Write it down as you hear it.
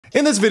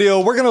In this video,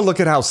 we're going to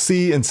look at how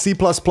C and C++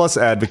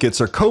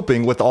 advocates are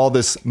coping with all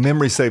this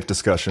memory safe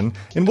discussion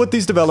and what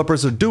these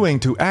developers are doing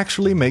to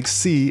actually make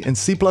C and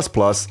C++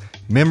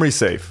 memory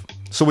safe.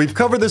 So we've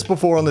covered this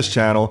before on this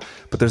channel,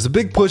 but there's a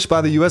big push by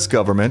the US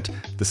government,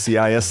 the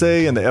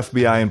CISA and the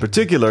FBI in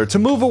particular, to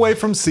move away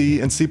from C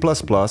and C++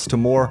 to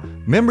more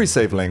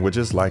memory-safe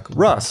languages like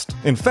Rust.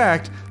 In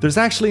fact, there's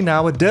actually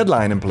now a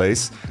deadline in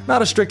place,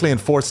 not a strictly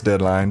enforced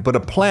deadline, but a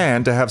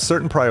plan to have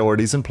certain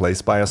priorities in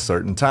place by a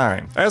certain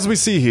time. As we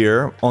see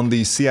here on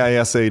the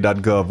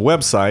CISA.gov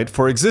website,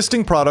 for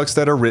existing products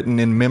that are written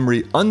in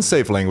memory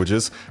unsafe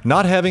languages,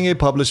 not having a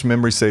published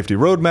memory safety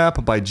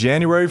roadmap by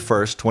January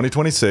 1st,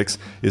 2026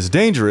 is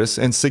dangerous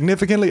and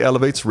significantly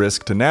elevates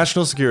risk to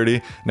national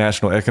security,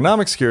 national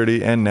economic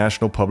security, and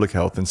national public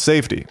health and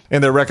safety.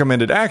 And their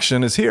recommended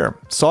action is here.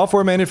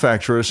 Software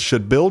manufacturers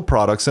should build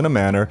products in a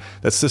manner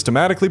that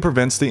systematically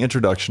prevents the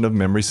introduction of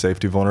memory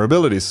safety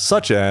vulnerabilities,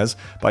 such as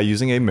by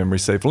using a memory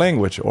safe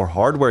language or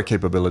hardware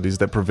capabilities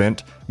that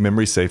prevent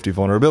memory safety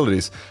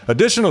vulnerabilities.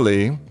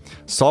 Additionally,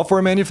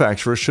 software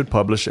manufacturers should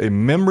publish a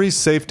memory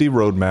safety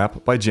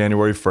roadmap by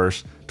January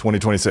 1st,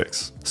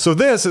 2026. So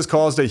this has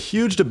caused a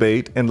huge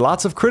debate and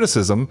lots of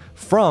criticism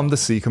from the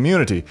C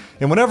community.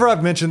 And whenever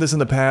I've mentioned this in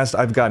the past,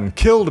 I've gotten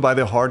killed by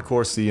the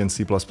hardcore C and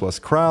C++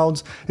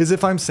 crowds, as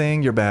if I'm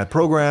saying you're bad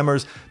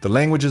programmers, the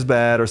language is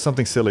bad, or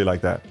something silly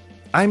like that.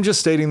 I'm just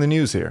stating the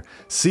news here.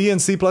 C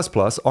and C++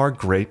 are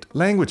great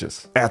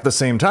languages. At the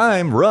same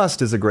time,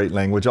 Rust is a great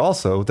language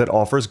also that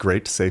offers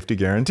great safety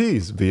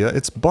guarantees via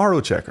its borrow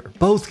checker.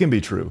 Both can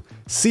be true.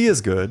 C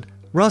is good,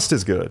 Rust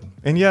is good.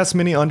 And yes,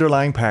 many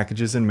underlying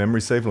packages in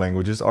memory-safe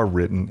languages are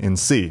written in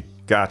C.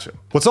 Gotcha.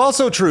 What's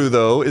also true,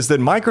 though, is that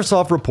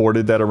Microsoft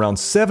reported that around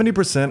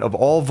 70% of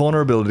all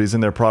vulnerabilities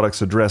in their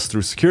products addressed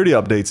through security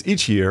updates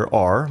each year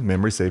are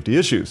memory safety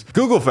issues.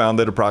 Google found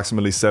that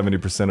approximately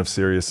 70% of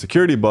serious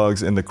security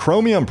bugs in the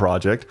Chromium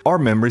project are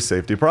memory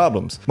safety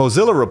problems.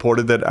 Mozilla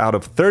reported that out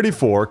of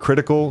 34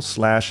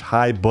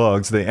 critical/high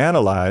bugs they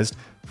analyzed,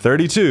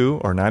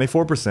 32, or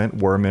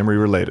 94%, were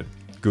memory-related.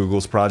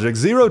 Google's Project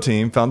Zero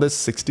team found that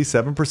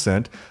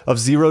 67% of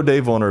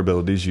zero-day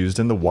vulnerabilities used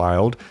in the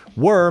wild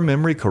were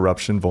memory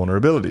corruption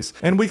vulnerabilities.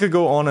 And we could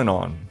go on and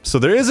on. So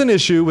there is an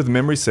issue with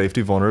memory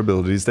safety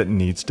vulnerabilities that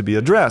needs to be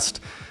addressed.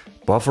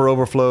 Buffer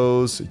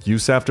overflows,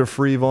 use after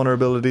free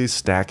vulnerabilities,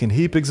 stack and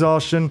heap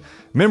exhaustion,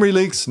 memory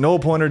leaks, null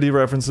pointer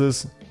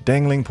dereferences,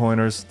 dangling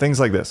pointers, things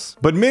like this.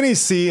 But many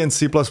C and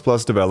C++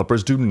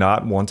 developers do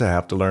not want to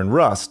have to learn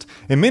Rust,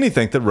 and many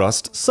think that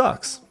Rust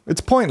sucks. It's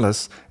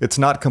pointless, it's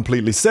not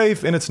completely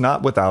safe, and it's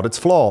not without its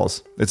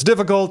flaws. It's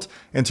difficult,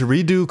 and to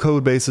redo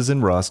code bases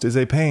in Rust is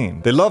a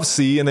pain. They love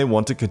C and they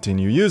want to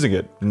continue using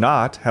it,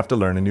 not have to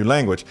learn a new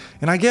language.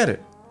 And I get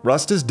it.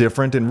 Rust is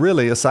different and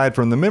really, aside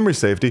from the memory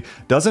safety,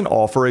 doesn't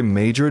offer a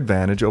major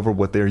advantage over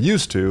what they're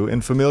used to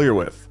and familiar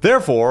with.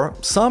 Therefore,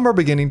 some are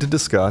beginning to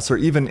discuss or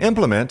even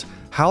implement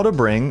how to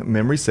bring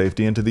memory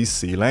safety into these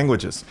C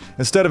languages.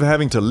 Instead of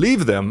having to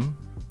leave them,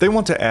 they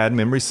want to add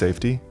memory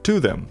safety to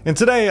them. And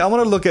today, I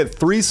want to look at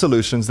 3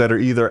 solutions that are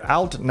either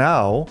out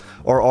now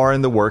or are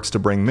in the works to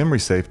bring memory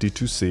safety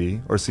to C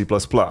or C++.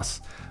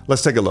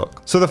 Let's take a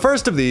look. So the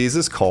first of these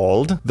is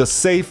called the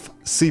Safe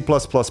C++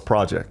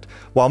 project.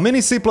 While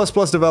many C++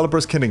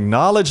 developers can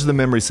acknowledge the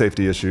memory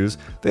safety issues,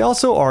 they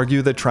also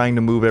argue that trying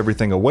to move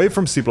everything away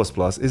from C++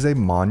 is a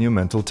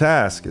monumental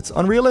task. It's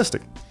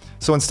unrealistic.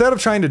 So instead of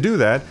trying to do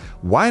that,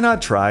 why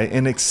not try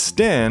and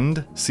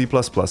extend C++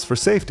 for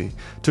safety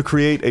to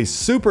create a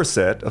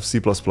superset of C++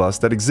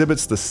 that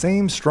exhibits the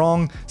same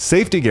strong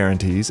safety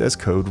guarantees as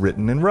code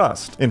written in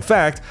Rust? In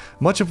fact,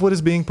 much of what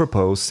is being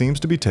proposed seems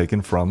to be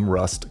taken from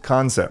Rust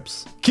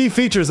concepts. Key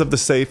features of the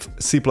Safe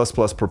C++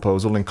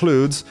 proposal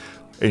includes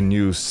a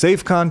new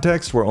safe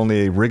context where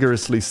only a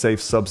rigorously safe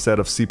subset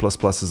of C++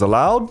 is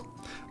allowed,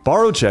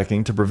 borrow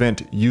checking to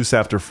prevent use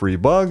after free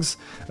bugs,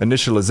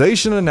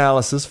 initialization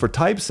analysis for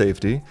type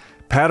safety,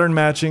 pattern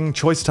matching,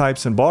 choice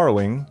types and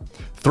borrowing,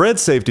 thread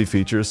safety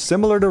features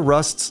similar to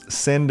Rust's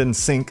send and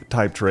sync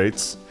type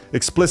traits,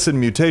 explicit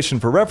mutation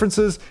for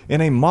references,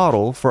 and a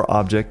model for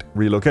object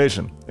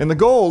relocation. And the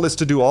goal is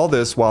to do all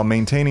this while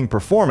maintaining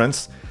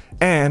performance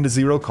and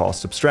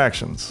zero-cost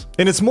abstractions.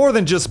 And it's more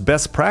than just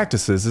best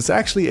practices, it's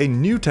actually a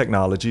new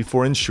technology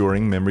for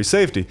ensuring memory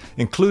safety,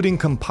 including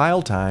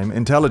compile time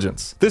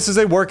intelligence. This is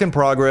a work in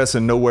progress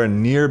and nowhere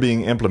near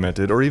being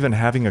implemented or even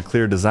having a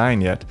clear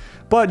design yet,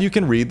 but you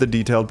can read the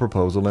detailed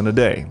proposal in a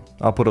day.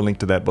 I'll put a link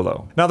to that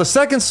below. Now the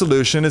second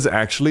solution is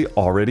actually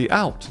already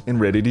out and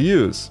ready to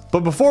use.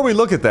 But before we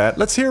look at that,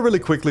 let's hear really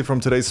quickly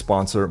from today's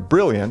sponsor,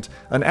 Brilliant,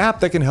 an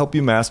app that can help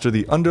you master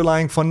the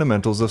underlying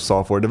fundamentals of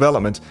software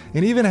development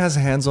and even has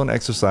hands-on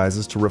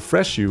exercises to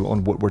refresh you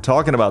on what we're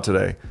talking about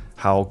today,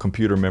 how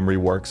computer memory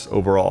works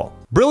overall.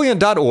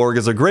 Brilliant.org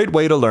is a great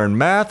way to learn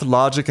math,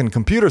 logic, and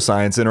computer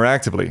science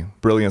interactively.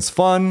 Brilliant's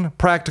fun,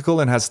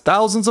 practical, and has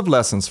thousands of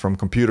lessons from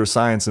computer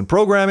science and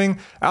programming,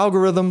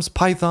 algorithms,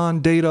 Python,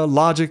 data,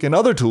 logic, and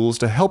other tools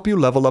to help you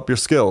level up your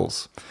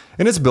skills.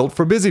 And it's built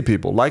for busy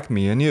people like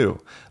me and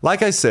you.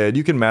 Like I said,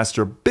 you can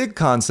master big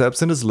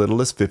concepts in as little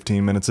as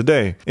 15 minutes a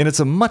day, and it's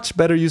a much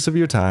better use of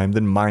your time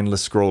than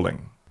mindless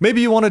scrolling.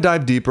 Maybe you want to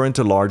dive deeper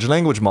into large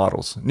language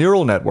models,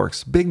 neural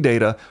networks, big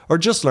data, or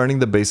just learning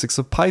the basics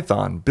of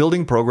Python,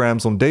 building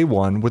programs on day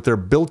one with their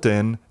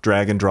built-in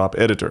drag-and-drop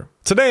editor.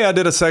 Today I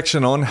did a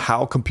section on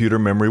how computer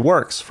memory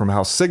works, from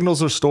how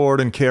signals are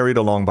stored and carried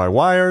along by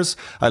wires.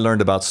 I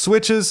learned about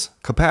switches,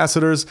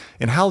 capacitors,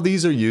 and how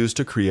these are used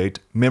to create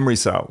memory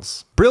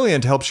cells.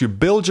 Brilliant helps you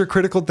build your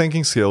critical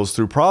thinking skills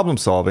through problem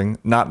solving,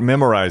 not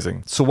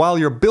memorizing. So while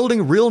you're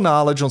building real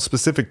knowledge on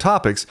specific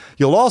topics,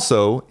 you'll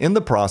also, in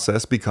the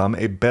process, become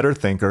a better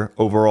thinker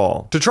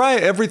overall. To try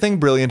everything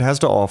Brilliant has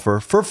to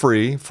offer for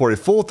free for a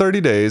full 30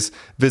 days,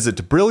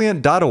 visit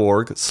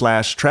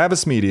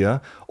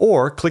brilliant.org/TravisMedia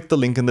or click the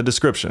link in the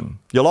description.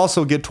 You'll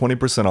also get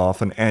 20%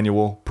 off an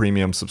annual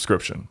premium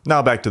subscription.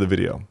 Now back to the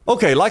video.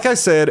 Okay, like I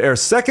said, our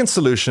second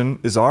solution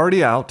is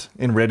already out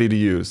and ready to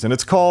use, and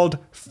it's called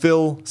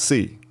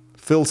fil-c.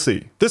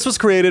 fil-c. This was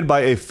created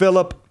by a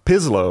Philip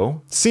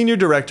Pislow, Senior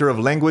Director of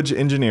Language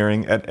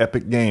Engineering at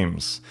Epic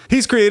Games.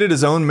 He's created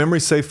his own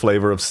memory-safe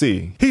flavor of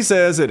C. He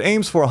says it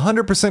aims for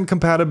 100%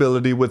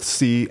 compatibility with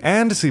C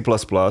and C++.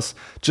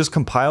 Just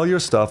compile your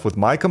stuff with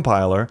my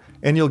compiler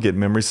and you'll get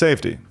memory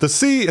safety. The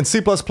C and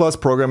C++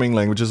 programming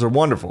languages are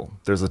wonderful.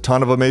 There's a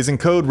ton of amazing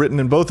code written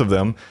in both of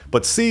them,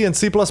 but C and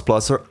C++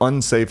 are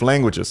unsafe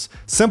languages.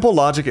 Simple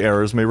logic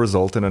errors may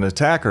result in an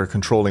attacker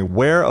controlling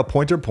where a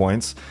pointer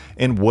points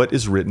and what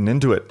is written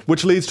into it,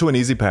 which leads to an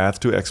easy path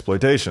to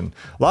exploitation.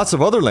 Lots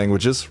of other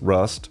languages,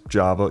 Rust,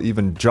 Java,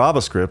 even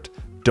JavaScript,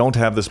 don't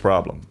have this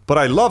problem. But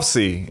I love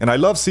C, and I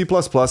love C++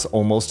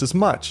 almost as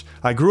much.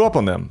 I grew up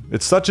on them.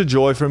 It's such a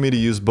joy for me to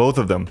use both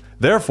of them.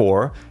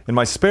 Therefore, in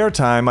my spare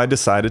time, I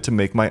decided to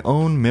make my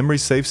own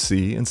memory-safe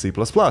C and C++.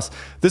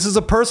 This is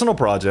a personal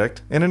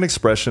project and an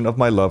expression of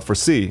my love for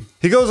C.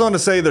 He goes on to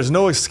say there's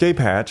no escape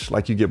hatch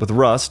like you get with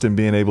Rust and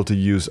being able to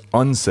use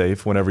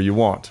unsafe whenever you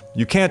want.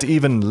 You can't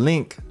even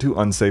link to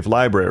unsafe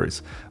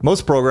libraries.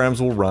 Most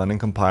programs will run and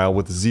compile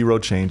with 0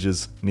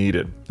 changes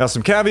needed. Now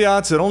some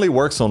caveats, it only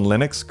works on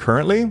Linux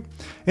currently,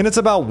 and it's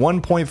about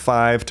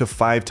 1.5 to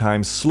 5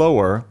 times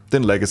slower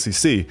than legacy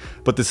C,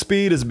 but the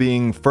speed is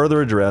being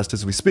further addressed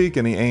as we speak,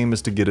 and the aim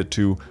is to get it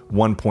to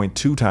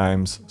 1.2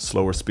 times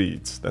slower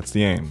speeds. That's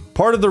the aim.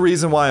 Part of the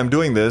reason why I'm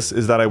doing this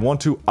is that I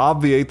want to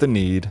obviate the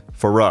need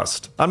for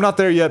Rust. I'm not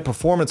there yet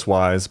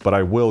performance-wise, but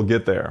I will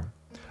get there.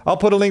 I'll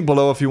put a link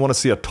below if you want to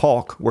see a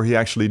talk where he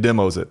actually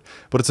demos it,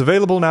 but it's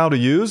available now to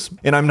use,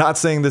 and I'm not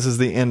saying this is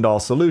the end-all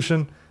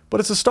solution, but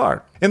it's a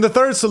start. And the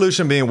third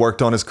solution being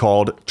worked on is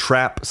called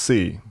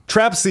trap-c.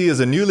 Trap-c is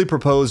a newly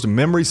proposed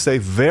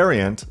memory-safe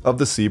variant of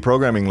the C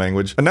programming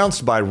language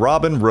announced by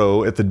Robin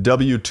Rowe at the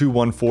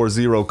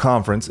W2140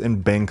 conference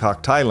in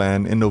Bangkok,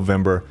 Thailand in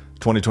November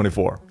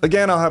 2024.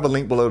 Again, I'll have a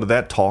link below to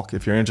that talk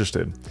if you're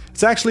interested.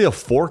 It's actually a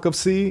fork of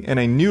C and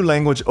a new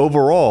language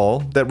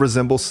overall that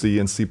resembles C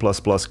and C++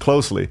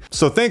 closely.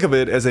 So think of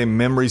it as a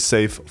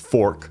memory-safe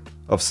fork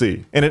of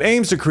C. And it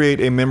aims to create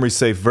a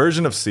memory-safe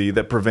version of C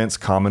that prevents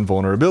common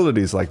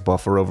vulnerabilities like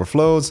buffer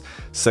overflows,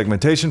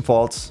 segmentation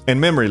faults, and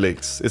memory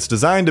leaks. It's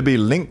designed to be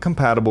link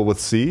compatible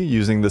with C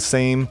using the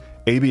same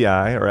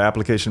ABI or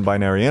application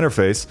binary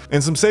interface,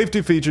 and some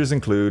safety features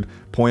include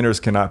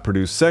pointers cannot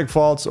produce seg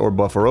faults or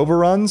buffer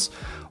overruns,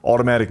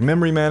 automatic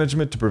memory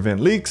management to prevent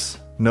leaks,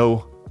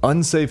 no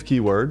unsafe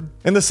keyword,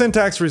 and the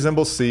syntax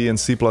resembles C and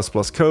C++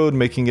 code,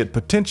 making it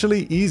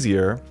potentially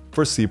easier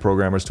for C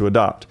programmers to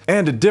adopt.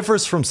 And it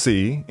differs from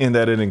C in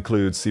that it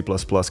includes C++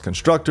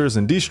 constructors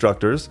and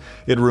destructors,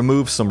 it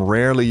removes some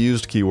rarely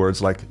used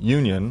keywords like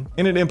union,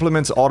 and it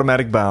implements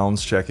automatic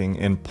bounds checking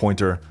and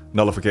pointer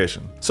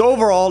nullification. So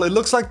overall, it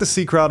looks like the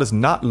C crowd is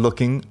not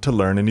looking to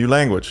learn a new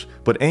language,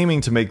 but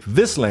aiming to make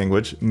this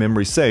language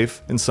memory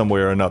safe in some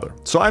way or another.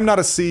 So I'm not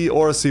a C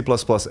or a C++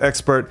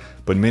 expert,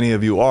 but many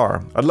of you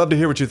are. I'd love to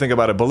hear what you think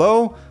about it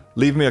below.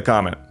 Leave me a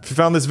comment. If you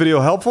found this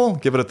video helpful,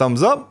 give it a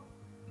thumbs up.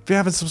 If you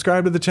haven't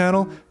subscribed to the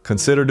channel,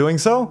 consider doing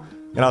so,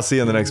 and I'll see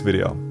you in the next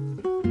video.